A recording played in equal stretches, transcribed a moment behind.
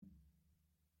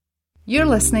You're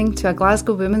listening to a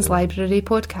Glasgow Women's Library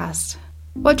podcast.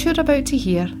 What you're about to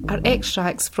hear are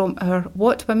extracts from our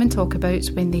What Women Talk About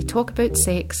When They Talk About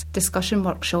Sex discussion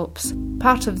workshops,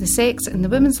 part of the Sex in the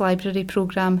Women's Library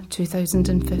programme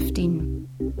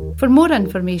 2015. For more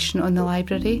information on the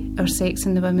library, our Sex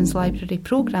in the Women's Library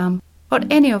programme, or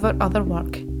any of our other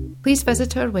work, please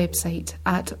visit our website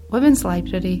at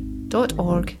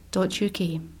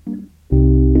womenslibrary.org.uk.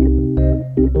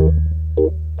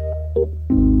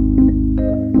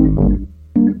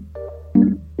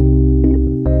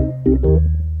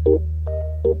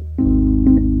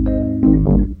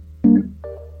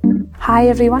 Hi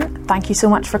everyone, thank you so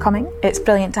much for coming. It's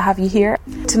brilliant to have you here.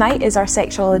 Tonight is our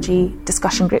sexology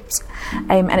discussion groups,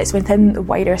 and it's within the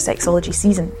wider sexology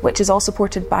season, which is all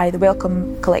supported by the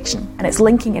Wellcome Collection, and it's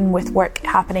linking in with work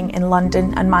happening in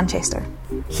London and Manchester.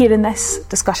 Here in this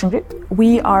discussion group,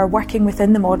 we are working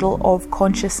within the model of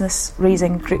consciousness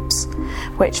raising groups,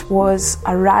 which was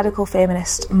a radical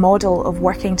feminist model of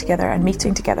working together and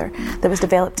meeting together that was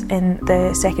developed in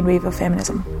the second wave of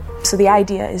feminism. So the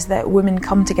idea is that women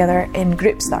come together in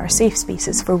groups that are safe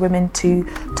spaces for women to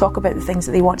talk about the things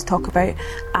that they want to talk about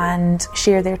and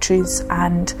share their truths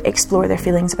and explore their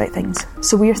feelings about things.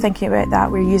 So we're thinking about that,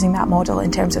 we're using that model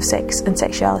in terms of sex and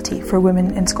sexuality for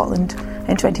women in Scotland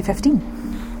in 2015.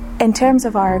 In terms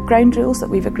of our ground rules that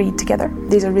we've agreed together,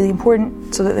 these are really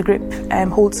important so that the group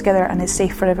holds together and is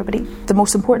safe for everybody. The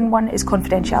most important one is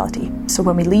confidentiality. So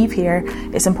when we leave here,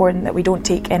 it's important that we don't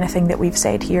take anything that we've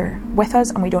said here with us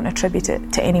and we don't attribute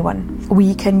it to anyone.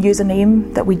 We can use a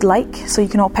name that we'd like, so you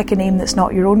can all pick a name that's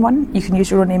not your own one. You can use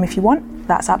your own name if you want,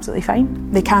 that's absolutely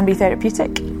fine. They can be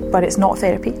therapeutic, but it's not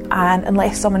therapy. And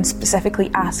unless someone specifically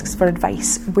asks for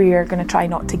advice, we're going to try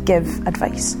not to give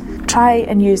advice. Try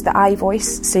and use the I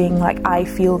voice, saying like, I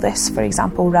feel this, for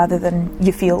example, rather than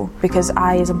you feel, because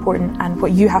I is important and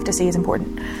what you have to say is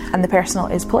important, and the personal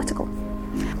is political.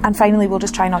 And finally, we'll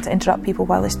just try not to interrupt people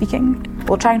while they're speaking.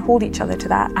 We'll try and hold each other to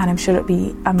that, and I'm sure it'll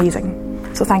be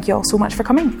amazing. So thank you all so much for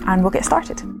coming, and we'll get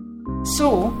started.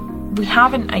 So, we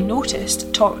haven't, I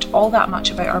noticed, talked all that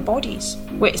much about our bodies.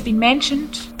 Well, it's been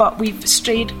mentioned, but we've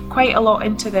strayed quite a lot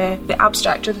into the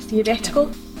abstract or the theoretical.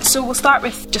 So we'll start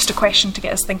with just a question to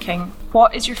get us thinking.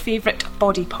 What is your favourite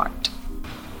body part?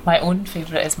 My own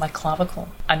favourite is my clavicle.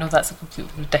 I know that's a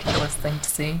completely ridiculous thing to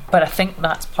say, but I think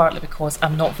that's partly because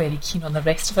I'm not very keen on the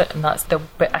rest of it, and that's the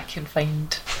bit I can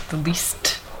find the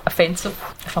least offensive,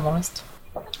 if I'm honest.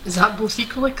 Is that both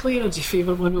equally clear, or do you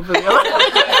favour one over the other?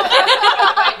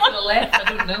 I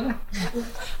don't know.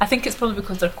 I think it's probably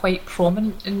because they're quite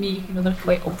prominent in me, they're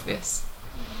quite obvious.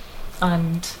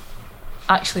 And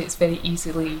actually it's very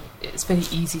easy to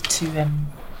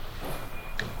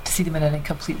see them in a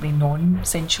completely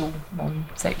non-sensual,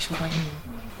 non-sexual way.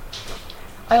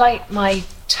 I like my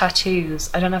tattoos.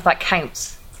 I don't know if that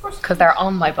counts because they're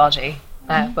on my body,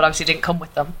 but obviously didn't come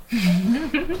with them.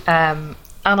 And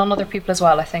on other people as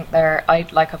well. I think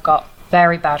I've got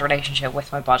very bad relationship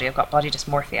with my body. I've got body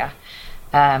dysmorphia,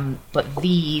 but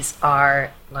these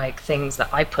are like things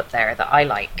that I put there that I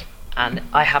like, and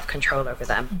I have control over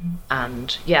them.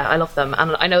 And yeah, I love them,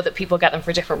 and I know that people get them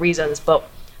for different reasons, but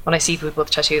when I see people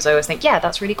with tattoos, I always think, yeah,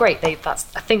 that's really great. That's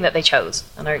a thing that they chose,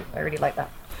 and I really like that.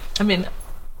 I mean,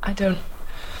 I don't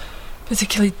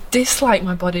particularly dislike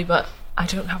my body, but I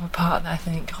don't have a part that I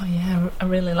think, oh yeah, I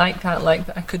really like that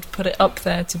I could put it up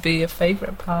there to be a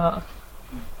favourite part.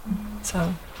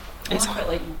 So it's quite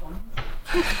like you want.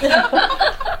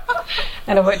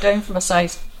 And I went down from a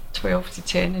size 12 to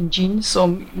 10 in jeans, so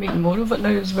I'm making more of it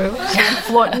now as well. So I'm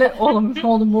flaunting it all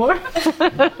the more.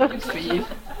 Good for you.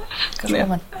 Good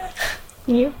woman.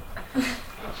 You? I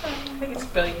think it's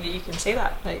brilliant that you can say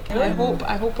that. I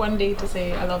hope one day to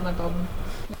say I love my bum.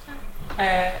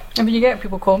 I mean, you get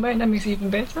people commenting, that makes it even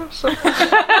better. So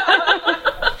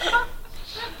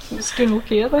it's doing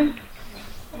okay, I think.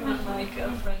 My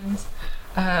girlfriends,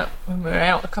 when we were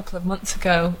out a couple of months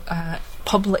ago,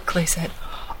 publicly said,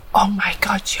 oh my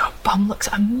god, your bum looks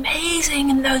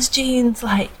amazing in those jeans,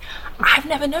 I've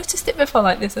never noticed it before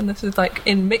like this, and this was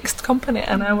in mixed company,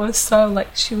 and I was so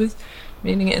she was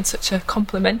meaning it in such a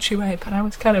complimentary way, but I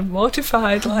was kind of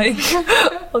mortified,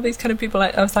 all these kind of people,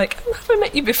 I was like, I've never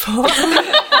met you before.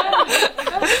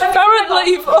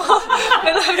 Apparently,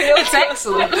 it's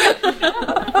excellent.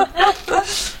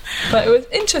 But it was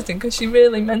interesting because she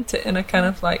really meant it in a kind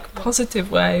of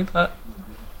positive way, but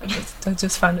I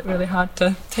just found it really hard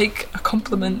to take a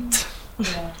compliment.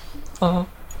 Yeah. Or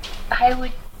how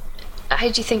do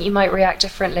you think you might react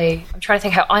differently? I'm trying to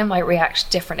think how I might react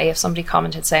differently if somebody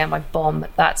commented, say, on my bum,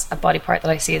 that's a body part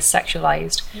that I see as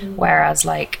sexualized, whereas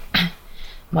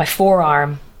my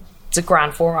forearm it's a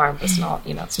grand forearm, but it's not,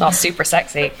 you know, it's not super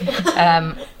sexy.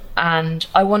 And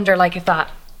I wonder, like,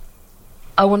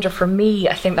 for me,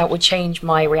 I think that would change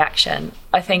my reaction.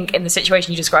 I think in the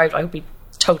situation you described, I would be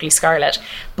totally scarlet.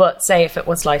 But say if it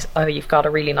was like, oh, you've got a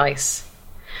really nice,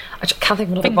 I can't think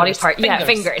of another body part. Yeah,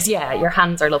 fingers. Yeah, your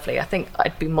hands are lovely. I think I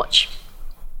feel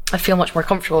much more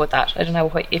comfortable with that. I don't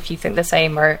know if you think the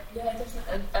same or. Yeah,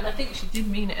 definitely. And I think she did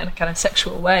mean it in a kind of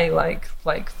sexual way, like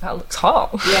that looks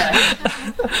hot.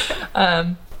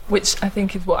 Yeah. Which I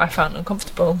think is what I found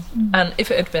uncomfortable. And if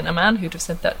it had been a man who'd have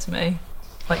said that to me,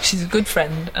 like, she's a good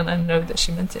friend, and I know that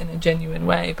she meant it in a genuine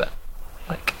way, but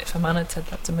like, if a man had said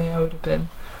that to me, I would have been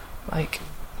like,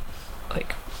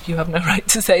 you have no right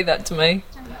to say that to me.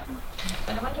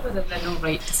 And I wonder whether the no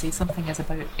right to say something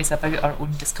is about our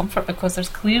own discomfort, because there's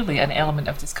clearly an element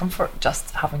of discomfort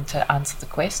just having to answer the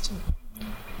question.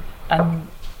 And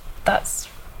that's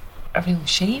a real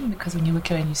shame, because when you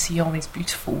look around you see all these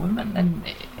beautiful women, and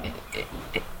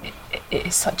it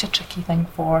is such a tricky thing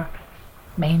for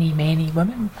many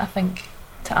women, I think,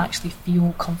 to actually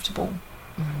feel comfortable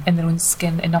in their own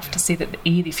skin enough to say that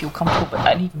they feel comfortable, but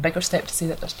an even bigger step to say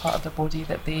that there's part of their body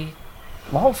that they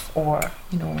love or,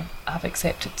 you know, have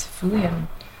accepted fully. And,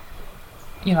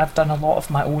 you know, I've done a lot of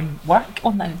my own work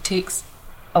on that. It takes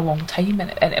a long time,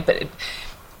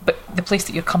 but the place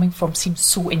that you're coming from seems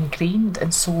so ingrained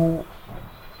and so.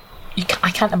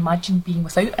 I can't imagine being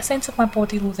without a sense of my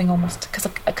body loathing, almost,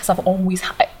 because I've always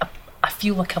I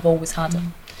feel like I've always had it,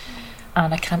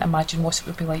 and I can't imagine what it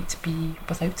would be like to be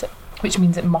without it. Which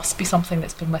means it must be something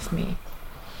that's been with me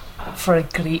for a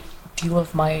great deal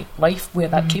of my life, where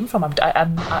that came from.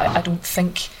 I don't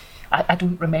think, I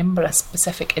don't remember a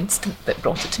specific instant that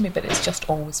brought it to me, but it's just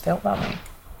always felt that way.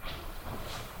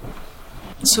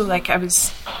 So, like, I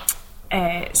was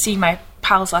seeing my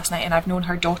pals last night, and I've known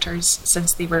her daughters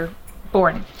since they were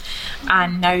born,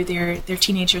 and now they're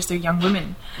teenagers, they're young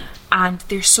women, and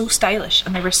they're so stylish,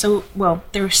 and they were so well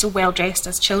dressed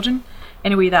as children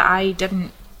in a way that I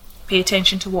didn't pay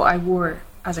attention to what I wore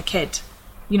as a kid.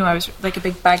 You know, I was like a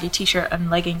big baggy t-shirt and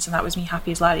leggings, and that was me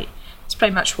happy as Larry. It's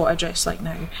pretty much what I dress like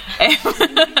now.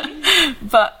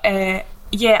 But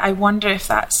yeah, I wonder if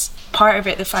that's part of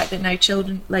it, the fact that now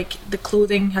children, like, the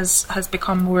clothing has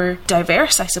become more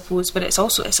diverse, I suppose, but it's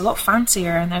a lot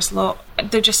fancier, and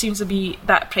there just seems to be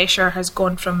that pressure has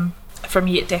gone from, for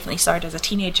me it definitely started as a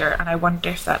teenager, and I wonder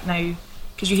if that now,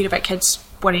 because you hear about kids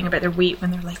worrying about their weight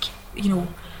when they're like, you know,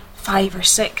 5 or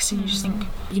 6, and you just think,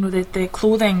 you know, the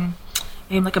clothing,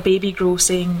 like a baby girl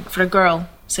for a girl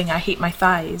saying I hate my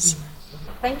thighs.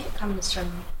 I think it comes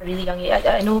from a really young age.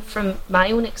 I know from my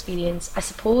own experience, I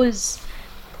suppose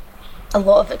a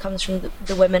lot of it comes from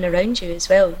the women around you as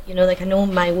well. You know, like, I know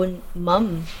my own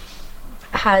mum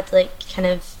had, like, kind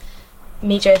of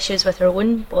major issues with her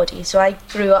own body, so I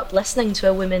grew up listening to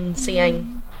a woman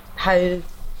saying how, you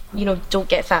know, don't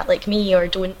get fat like me, or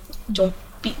don't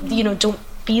be, you know, don't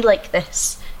be like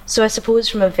this. So I suppose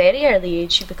from a very early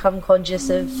age you become conscious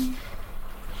of,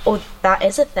 oh, that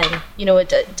is a thing. You know,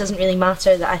 it doesn't really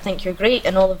matter that I think you're great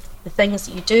and all of the things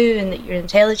that you do, and that you're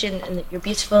intelligent and that you're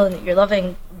beautiful and that you're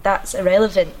loving. That's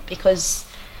irrelevant, because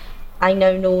I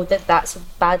now know that that's a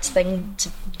bad thing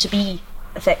to be,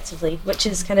 effectively, which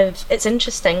is kind of, it's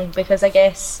interesting, because I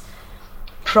guess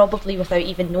probably without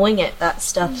even knowing it, that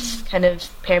stuff kind of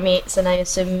permeates, and I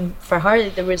assume for her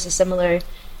there was a similar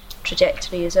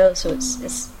trajectory as well. So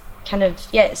it's kind of,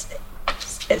 yeah,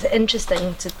 it's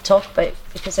interesting to talk about,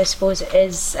 because I suppose it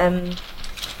is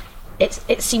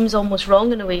it seems almost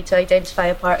wrong in a way to identify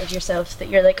a part of yourself that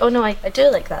you're like, oh no, I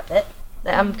do like that bit,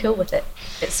 that I'm cool with it.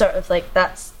 It's sort of like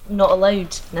that's not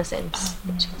allowed in a sense,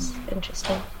 which is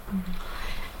interesting.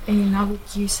 Now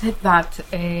you said that,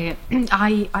 I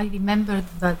remember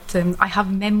that I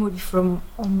have memory from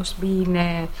almost being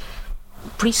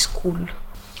preschool.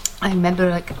 I remember,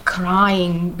 like,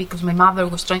 crying because my mother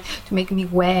was trying to make me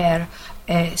wear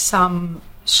some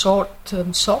short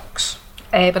socks,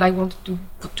 but I wanted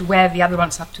to wear the other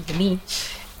ones up to the knee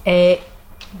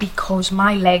because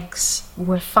my legs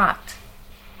were fat.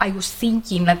 I was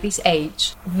thinking at this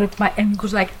age that and it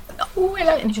was like, oh,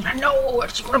 and she was like, no,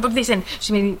 she's going to put this in.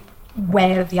 She made me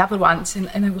wear the other ones, and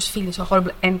I was feeling so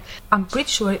horrible. And I'm pretty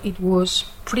sure it was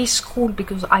preschool,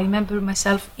 because I remember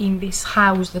myself in this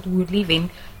house that we were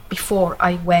living before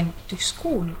I went to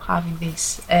school having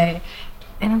this. And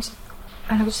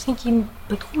I was thinking,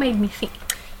 but who made me think?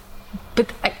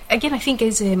 But again, I think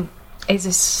as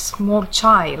a small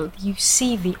child, you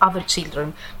see the other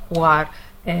children who are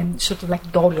sort of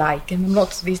like doll-like, and I'm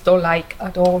not this doll-like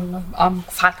at all. I'm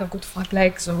fat, I've got fat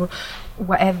legs or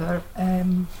whatever.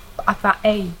 At that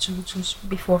age, which was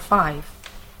before 5.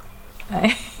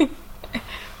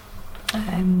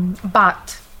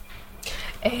 But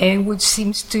which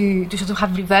seems to sort of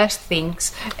have reversed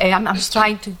things. I'm just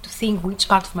trying to think which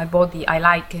part of my body I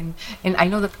like, and I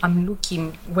know that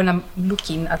when I'm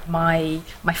looking at my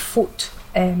foot,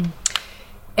 and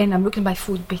I'm looking at my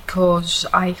foot because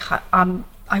I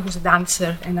was a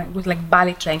dancer and I was like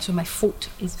ballet trained, so my foot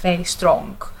is very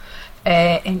strong.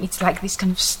 And it's like this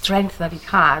kind of strength that it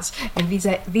has, and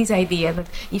this idea that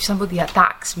if somebody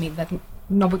attacks me that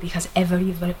nobody has ever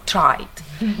tried,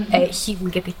 he will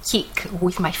get a kick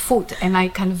with my foot, and I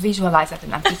can visualize that,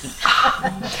 and I'm thinking,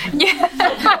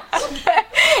 yeah.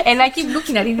 And I keep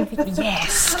looking at it and thinking,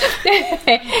 yes.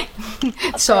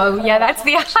 So yeah, that's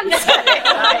the answer.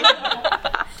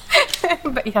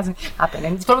 But it hasn't happened,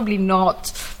 and it's probably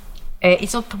not.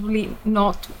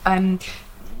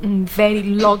 Very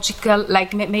logical.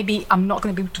 Like maybe I'm not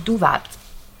going to be able to do that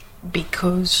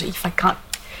because if I can't,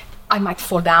 I might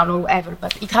fall down or whatever.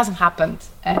 But it hasn't happened.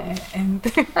 And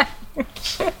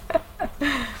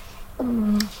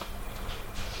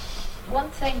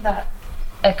one thing that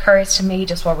occurs to me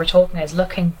just while we're talking is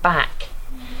looking back.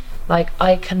 Like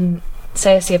I can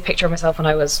say I see a picture of myself when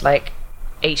I was like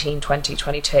 18, 20,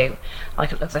 22, I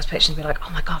could look at this picture and be like, oh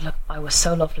my god, look, I was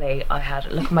so lovely. Look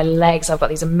at my legs, I've got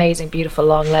these amazing, beautiful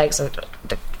long legs, they're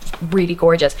really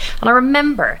gorgeous. And I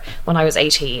remember when I was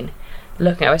 18,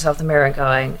 looking at myself in the mirror and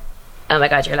going, oh my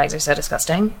god, your legs are so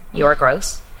disgusting, you're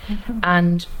gross.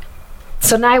 And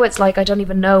so now it's like I don't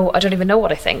even know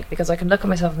what I think, because I can look at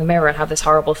myself in the mirror and have this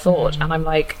horrible thought, and I'm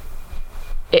like,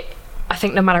 I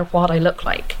think no matter what I look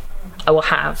like, I will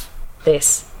have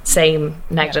this same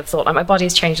negative thought. Like my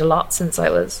body's changed a lot since I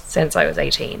was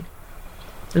 18.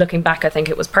 Looking back, I think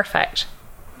it was perfect,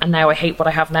 and now I hate what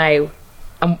I have now,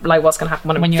 and like what's going to happen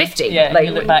when I'm 50. Yeah, like,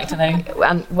 you look back to now,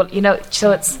 and well,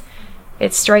 so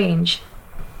it's strange.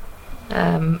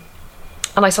 And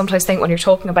I sometimes think when you're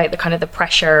talking about the kind of the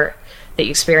pressure that you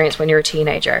experience when you're a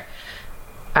teenager,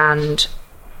 and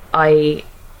I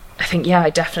think, yeah, I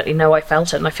definitely know I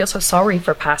felt it, and I feel so sorry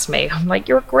for past me. I'm like,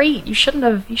 you're great. You shouldn't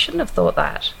have thought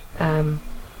that.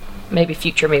 Maybe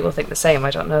future me will think the same.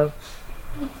 I don't know.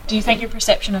 Do you think your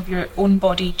perception of your own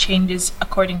body changes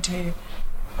according to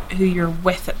who you're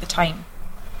with at the time,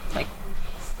 like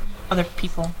other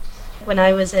people? When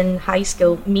I was in high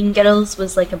school, Mean Girls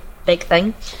was like a big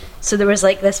thing. So there was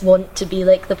like this want to be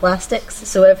like the Plastics.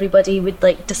 So everybody would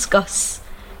like discuss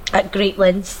at great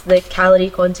length the calorie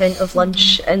content of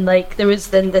lunch, and like there was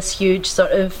then this huge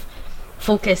sort of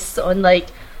focus on like,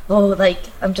 oh, like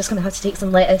I'm just gonna have to take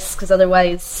some lettuce because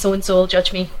otherwise so and so will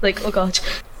judge me, like, oh god.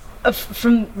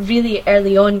 From really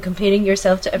early on comparing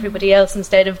yourself to everybody else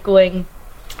instead of going,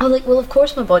 oh, like, well, of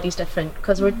course my body's different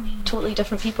because we're totally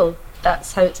different people,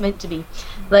 that's how it's meant to be,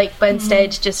 like, but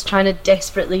instead just trying to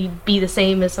desperately be the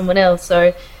same as someone else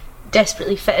or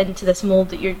desperately fit into this mold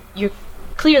that you're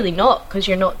clearly not, because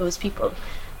you're not those people.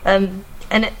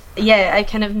 I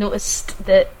kind of noticed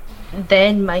that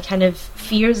then my kind of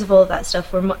fears of all that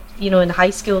stuff were in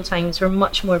high school times were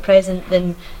much more present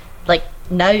than like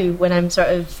now, when I'm sort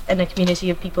of in a community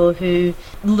of people who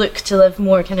look to live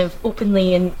more kind of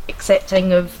openly and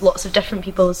accepting of lots of different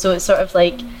people. So it's sort of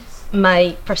like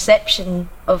my perception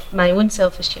of my own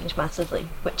self has changed massively,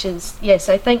 which is, yes,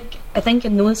 I think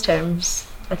in those terms,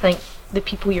 I think the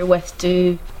people you're with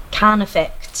can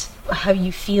affect how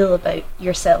you feel about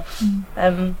yourself.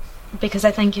 Because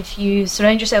I think if you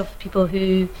surround yourself with people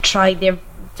who try their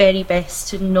very best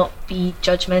to not be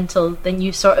judgmental, then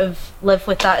you sort of live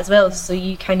with that as well. So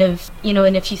you kind of,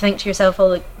 and if you think to yourself, oh,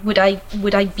 like, would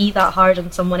I be that hard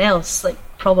on someone else? Like,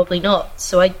 probably not.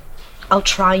 So I'll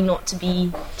try not to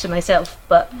be to myself,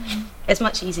 but it's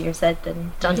much easier said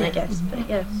than done, I guess. But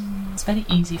yeah. It's very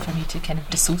easy for me to kind of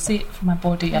dissociate from my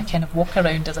body. I kind of walk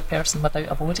around as a person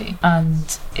without a body,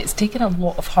 and it's taken a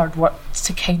lot of hard work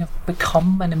to kind of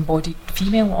become an embodied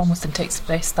female almost, and to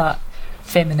express that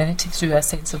femininity through a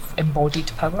sense of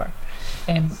embodied power.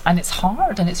 And it's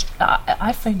hard, and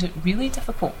I found it really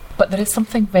difficult, but there is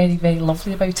something very, very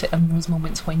lovely about it in those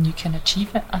moments when you can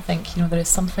achieve it. I think there is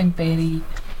something very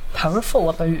powerful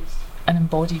about an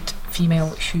embodied female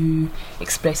who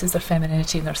expresses their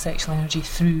femininity and their sexual energy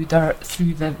through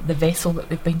the vessel that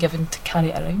they've been given to carry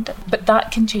it around it. But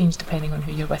that can change depending on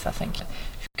who you're with, I think. If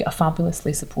you've got a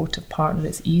fabulously supportive partner,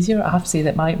 it's easier. I have to say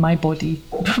that my body,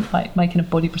 my kind of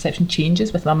body perception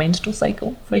changes with my menstrual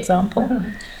cycle, for example.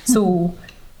 So,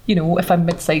 if I'm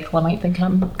mid-cycle, I might think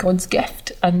I'm God's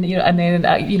gift, and then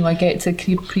I get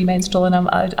to premenstrual and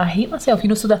I hate myself.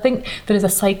 So I think there is a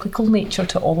cyclical nature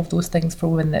to all of those things for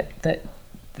women that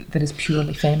is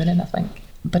purely feminine, I think.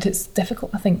 But it's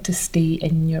difficult, I think, to stay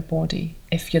in your body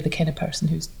if you're the kind of person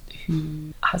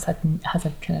who has a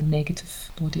kind of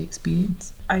negative body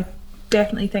experience? I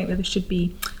definitely think that there should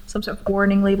be some sort of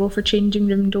warning label for changing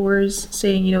room doors,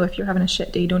 saying, you know, if you're having a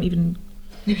shit day, don't even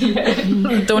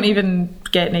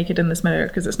get naked in this mirror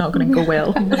because it's not going to go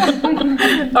well.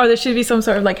 Or there should be some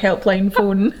sort of like helpline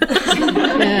phone.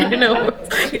 You know,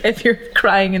 if you're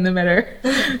crying in the mirror,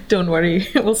 don't worry,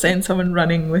 we'll send someone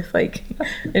running with like,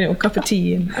 you know, a cup of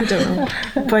tea, and I don't know.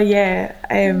 But yeah,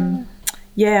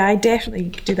 I definitely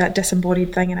do that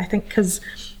disembodied thing, and I think because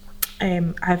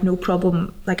I have no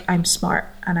problem, like I'm smart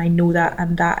and I know that,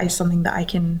 and that is something that I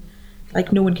can,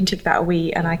 like no one can take that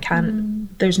away, and I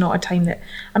can't, there's not a time that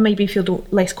I maybe feel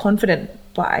less confident,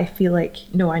 but I feel like,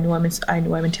 no, I know I'm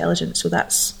intelligent, so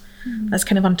that's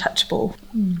kind of untouchable.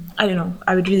 I don't know,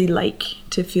 I would really like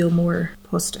to feel more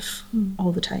positive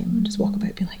all the time and just walk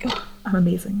about being like, oh, I'm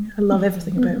amazing, I love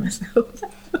everything about myself.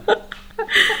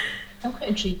 I'm quite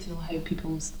intrigued to know how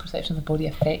people's perception of the body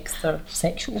affects their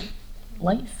sexual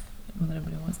life. Whether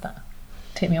everybody wants that,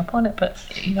 take me up on it, but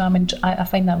you know, I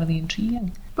find that really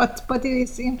intriguing. But body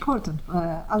is important.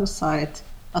 Outside,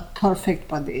 not perfect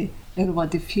body.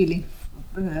 Everybody feeling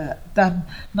then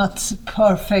not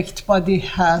perfect body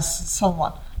has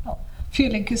someone. No,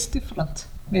 feeling is different.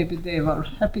 Maybe they were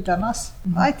happy than us.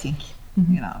 I think.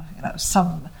 You know,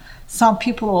 some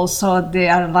people also, they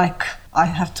are like, I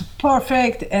have to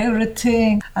perfect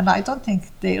everything, and I don't think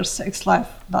their sex life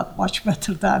not much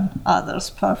better than others'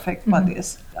 perfect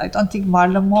bodies. I don't think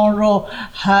Marilyn Monroe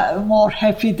more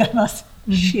happy than us.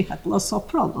 She had lots of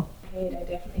problems. I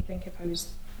definitely think if I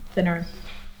was thinner,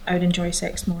 I would enjoy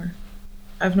sex more.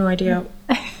 I have no idea.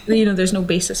 You know, there's no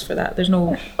basis for that. There's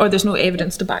no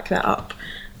evidence to back that up.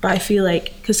 But I feel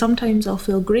like, because sometimes I'll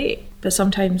feel great, but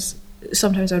sometimes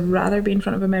I'd rather be in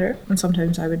front of a mirror, and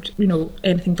sometimes I would, you know,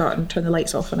 anything but, and turn the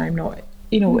lights off, and I'm not,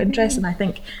 you know, interested. And I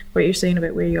think what you're saying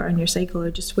about where you are in your cycle,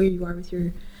 or just where you are with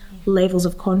your levels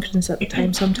of confidence at the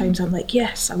time, sometimes I'm like,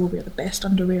 yes, I will wear the best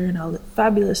underwear and I'll look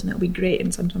fabulous and it'll be great,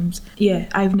 and sometimes, yeah,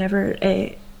 I've never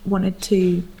wanted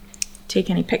to take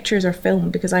any pictures or film,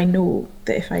 because I know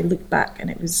that if I look back and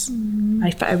it was,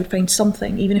 I would find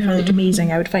something, even if I looked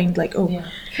amazing, I would find like,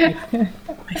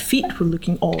 my feet were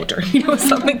looking odd, or, you know,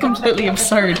 something completely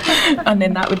absurd, and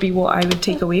then that would be what I would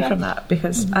take away from that,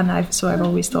 because, I've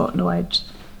always thought, no,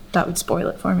 that would spoil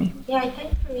it for me. Yeah, I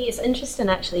think for me it's interesting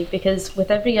actually, because with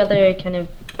every other kind of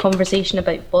conversation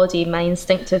about body, my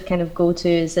instinctive kind of go-to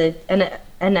is I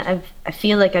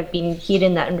feel like I've been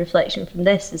hearing that in reflection from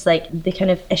this, is like the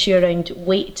kind of issue around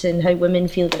weight and how women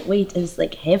feel about weight is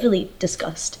like heavily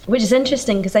discussed, which is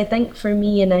interesting, because I think for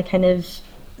me, in a kind of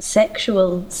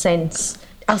sexual sense,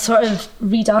 I'll sort of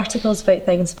read articles about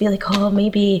things, be like, oh,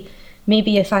 maybe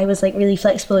if I was like really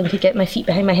flexible and could get my feet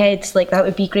behind my head, like that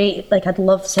would be great, like I'd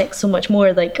love sex so much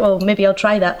more, like, oh, maybe I'll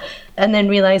try that, and then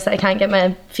realise that I can't get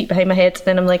my feet behind my head,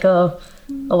 then I'm like, oh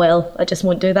well, I just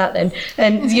won't do that then,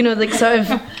 and you know, like sort of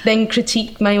then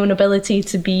critique my own ability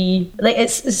to be like,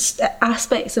 it's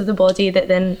aspects of the body that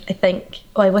then I think,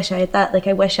 oh, I wish I had that, like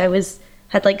I wish I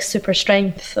had like super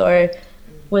strength, or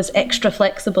was extra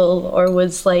flexible, or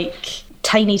was like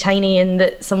tiny and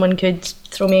that someone could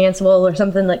throw me against the wall or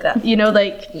something like that, you know,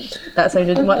 like that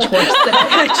sounded much worse than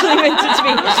I actually meant it to be.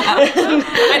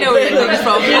 I know where you're coming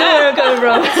from. You know where I'm coming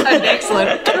from. Sounds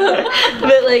excellent.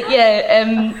 But like,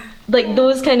 yeah, like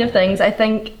those kind of things I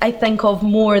think of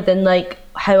more than like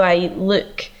how I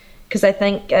look, because I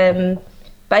think but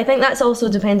I think that's also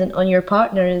dependent on your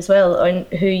partner as well, on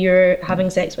who you're having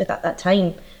sex with at that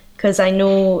time, because I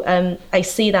know I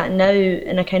see that now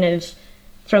in a kind of,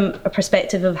 from a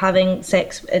perspective of having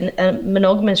sex in a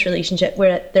monogamous relationship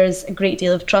where there's a great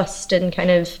deal of trust and kind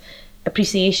of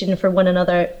appreciation for one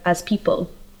another as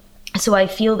people. So I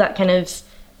feel that kind of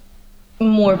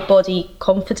more body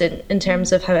confident in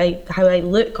terms of how I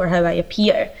look or how I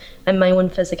appear and my own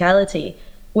physicality.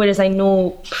 Whereas I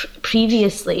know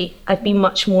previously I've been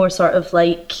much more sort of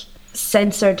like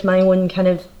censored my own kind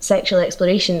of sexual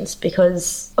explorations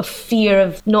because of fear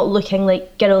of not looking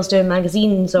like girls do in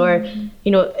magazines, or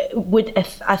you know,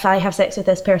 if I have sex with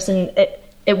this person,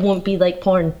 it won't be like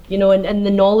porn, you know, and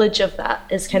the knowledge of that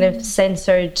is kind of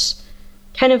censored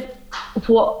kind of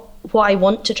what I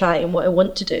want to try and what I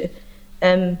want to do.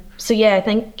 So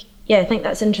I think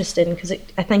that's interesting, because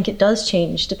I think it does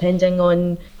change depending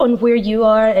on where you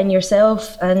are and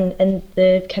yourself and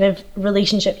the kind of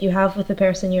relationship you have with the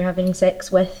person you're having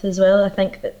sex with as well. I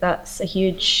think that's a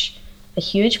huge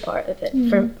part of it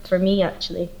for me,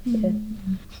 actually. Yeah.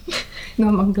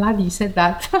 No, I'm glad you said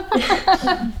that.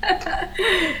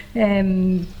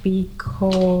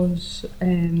 Because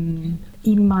in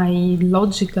my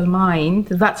logical mind,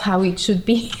 that's how it should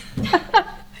be.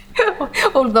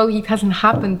 although it hasn't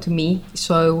happened to me,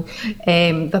 so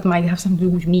that might have something to do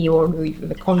with me or with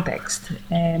the context.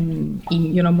 In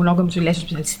monogamous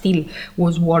relationships, I still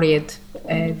was worried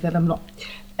that I'm not.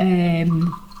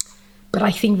 But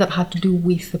I think that had to do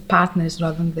with the partners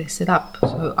rather than the setup.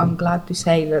 So I'm glad to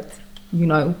say that,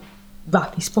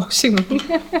 that is possible.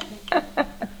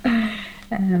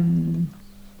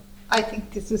 I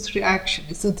think this is reaction,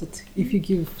 isn't it? If you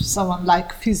give someone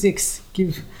like physics,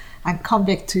 give and come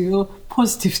back to you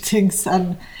positive things,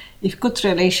 and if good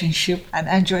relationship and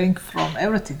enjoying from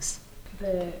everything.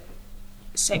 The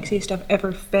sexiest I've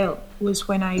ever felt was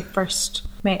when I first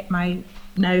met my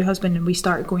now husband and we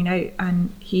started going out,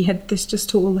 and he had this just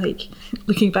total, like,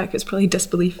 looking back it's probably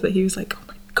disbelief that he was like, oh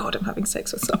my God, I'm having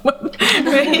sex with someone.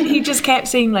 He just kept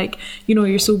saying, like,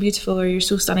 you're so beautiful, or you're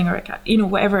so stunning, or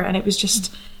whatever, and it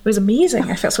was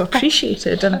amazing. I felt so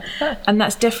appreciated, and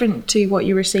that's different to what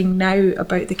you were saying now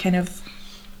about the kind of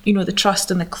the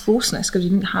trust and the closeness, because you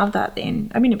didn't have that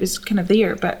then. I mean, it was kind of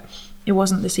there, but it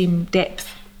wasn't the same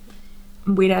depth.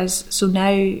 Whereas, so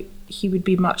now he would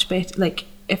be much better, like,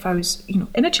 if I was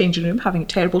in a changing room having a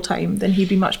terrible time, then he'd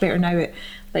be much better now at,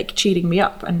 like, cheering me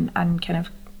up and kind of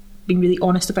being really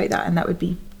honest about that, and that would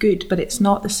be good. But it's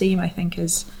not the same, I think,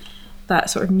 as that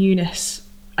sort of newness,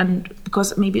 and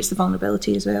because maybe it's the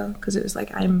vulnerability as well, because it was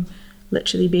like, I'm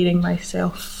literally baring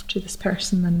myself to this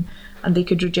person, and they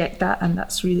could reject that, and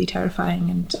that's really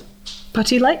terrifying, but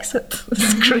he likes it.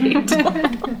 It's great.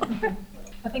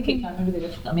 I think it can be really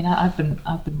different. I mean, I've been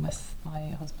with my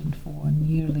husband for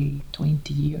nearly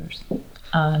 20 years,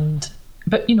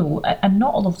 but and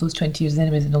not all of those 20 years,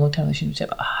 anyways, in a long-term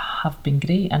relationship have been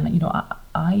great. And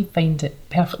I find it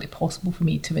perfectly possible for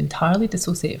me to entirely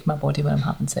dissociate from my body when I'm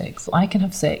having sex. So I can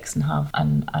have sex and have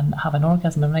an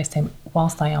orgasm and a nice time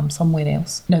whilst I am somewhere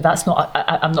else. Now, that's not.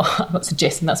 I'm not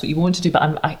suggesting that's what you want to do,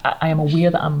 but I am aware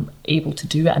that I'm able to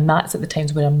do it, and that's at the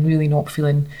times where I'm really not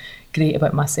feeling great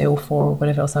about myself or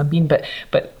whatever else I'm being. But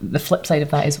the flip side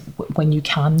of that is when you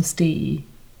can stay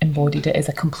embodied, it is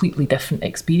a completely different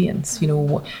experience.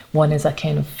 One is a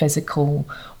kind of physical,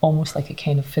 almost like a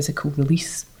kind of physical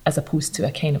release, as opposed to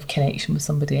a kind of connection with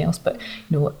somebody else. But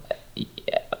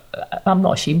I'm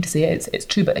not ashamed to say it. It's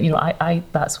true. But that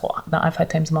I've had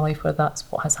times in my life where that's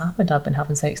what has happened. I've been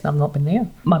having sex and I've not been there.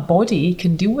 My body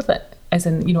can deal with it, as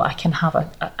in I can have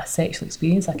a sexual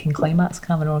experience, I can climax, can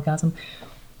have an orgasm,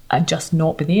 and just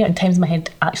not be there. And times in my head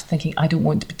actually thinking, I don't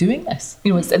want to be doing this.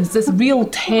 It's this real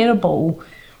terrible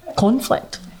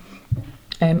conflict.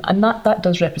 And that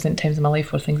does represent times in my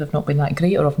life where things have not been that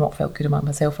great, or I've not felt good about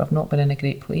myself, or I've not been in a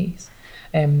great place.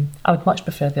 I would much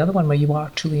prefer the other one, where you are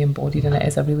truly embodied and it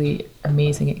is a really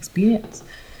amazing experience.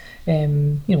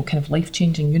 Kind of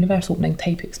life-changing, universe-opening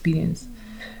type experience.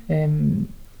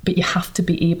 But you have to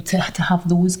be able to have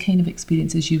those kind of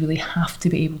experiences. You really have to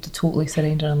be able to totally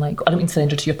surrender and let go. I don't mean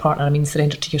surrender to your partner, I mean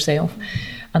surrender to yourself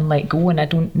and let go. And I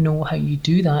don't know how you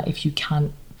do that if you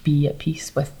can't be at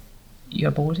peace with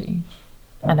your body.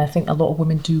 And I think a lot of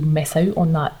women do miss out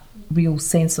on that real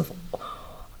sense of,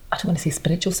 I don't want to say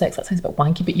spiritual sex, that sounds a bit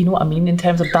wanky, but you know what I mean, in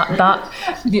terms of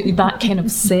that kind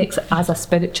of sex as a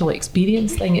spiritual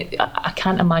experience thing. I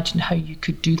can't imagine how you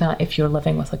could do that if you're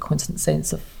living with a constant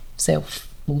sense of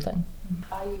self-loathing.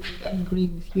 I agree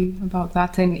with you about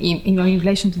that. And in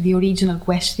relation to the original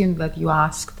question that you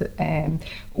asked,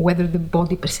 whether the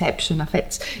body perception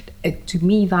affects, to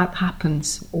me that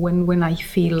happens when I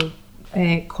feel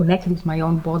connected with my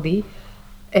own body,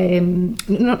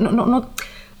 not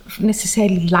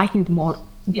necessarily liking it more,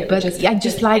 but I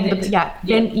just like it.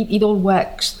 Then it all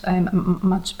works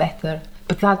much better.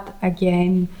 But that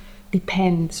again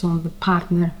depends on the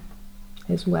partner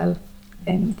as well,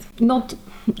 and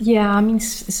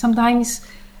sometimes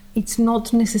it's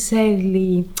not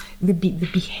necessarily the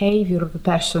behaviour of the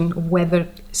person, whether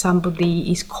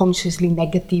somebody is consciously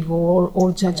negative or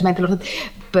judgmental,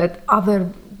 but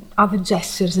other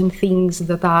gestures and things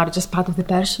that are just part of the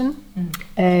person,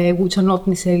 which are not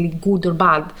necessarily good or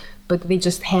bad, but they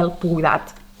just help with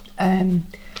that.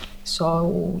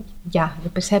 So the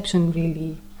perception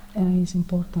really is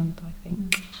important, I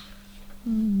think.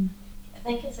 I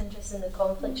think it's interesting, the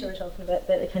conflict you were talking about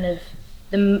the kind of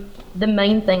the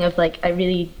mind thing of, like, I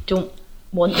really don't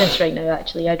want this right now,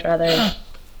 actually, I'd rather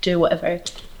do whatever.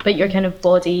 But your kind of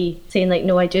body saying, like,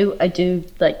 no, I do,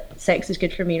 like, sex is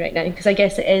good for me right now, because I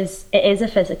guess it is a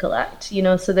physical act,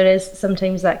 so there is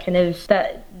sometimes that kind of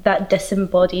that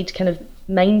disembodied kind of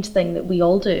mind thing that we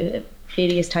all do at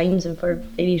various times and for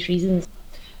various reasons.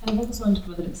 And I've always wondered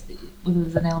whether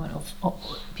there's an element of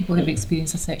people who've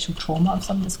experienced a sexual trauma of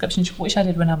some description, which I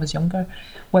did when I was younger,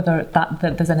 whether that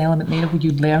there's an element there where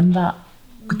you learn that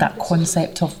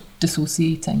concept of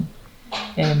dissociating,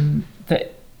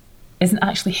 that isn't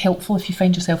actually helpful if you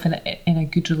find yourself in a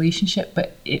good relationship,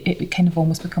 but it kind of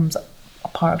almost becomes a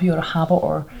part of you, or a habit,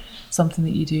 or something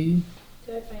that you do.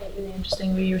 I find it really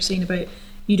interesting where you were saying about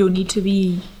you don't need to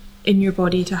be in your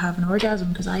body to have an orgasm,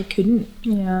 because I couldn't.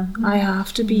 Yeah. I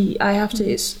have to,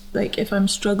 it's like if I'm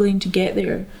struggling to get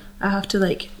there, I have to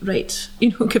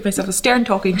give myself a stern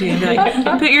talking to and be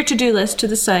like, put your to-do list to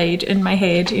the side in my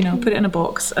head, put it in a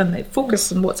box and like,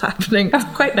 focus on what's happening. It's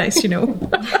quite nice, and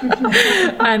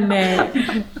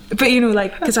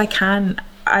but because I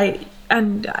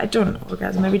don't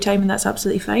orgasm every time, and that's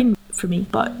absolutely fine for me,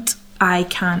 but I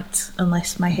can't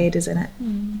unless my head is in it,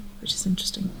 which is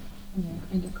interesting. Yeah, I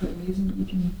find it quite amazing that you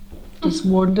can just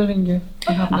wander and you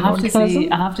have I have to say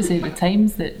at the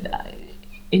times that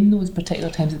in those particular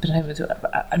times,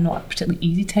 are not a particularly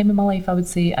easy time in my life, I would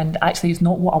say, and actually it's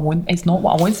not what I want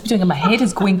to be doing, and my head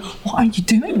is going, what are you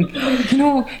doing?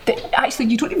 Actually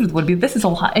you don't even want to be, this is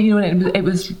all it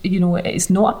was it's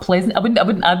not a pleasant, I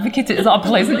wouldn't advocate it, it's not a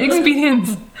pleasant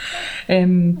experience,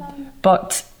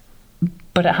 but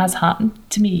it has happened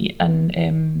to me,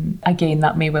 and again,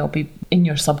 that may well be in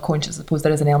your subconscious. I suppose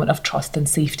there is an element of trust and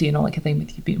safety and all that kind of thing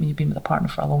when you've been with a partner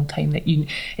for a long time, that you,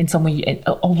 in some way,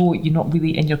 although you're not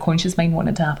really in your conscious mind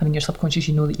wanting it to happen, in your subconscious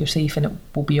you know that you're safe and it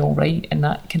will be all right, and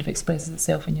that kind of expresses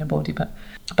itself in your body. But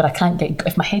I can't get,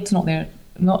 if my head's not there.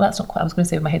 No, that's not quite. I was going to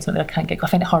say if my head's not there, I can't get. I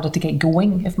find it harder to get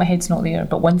going if my head's not there.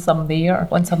 But once I'm there,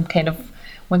 once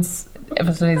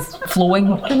everything is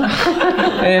flowing,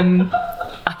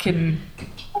 I can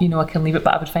leave it.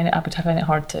 But I would find it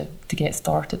hard to get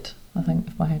started, I think,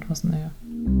 if my head wasn't there.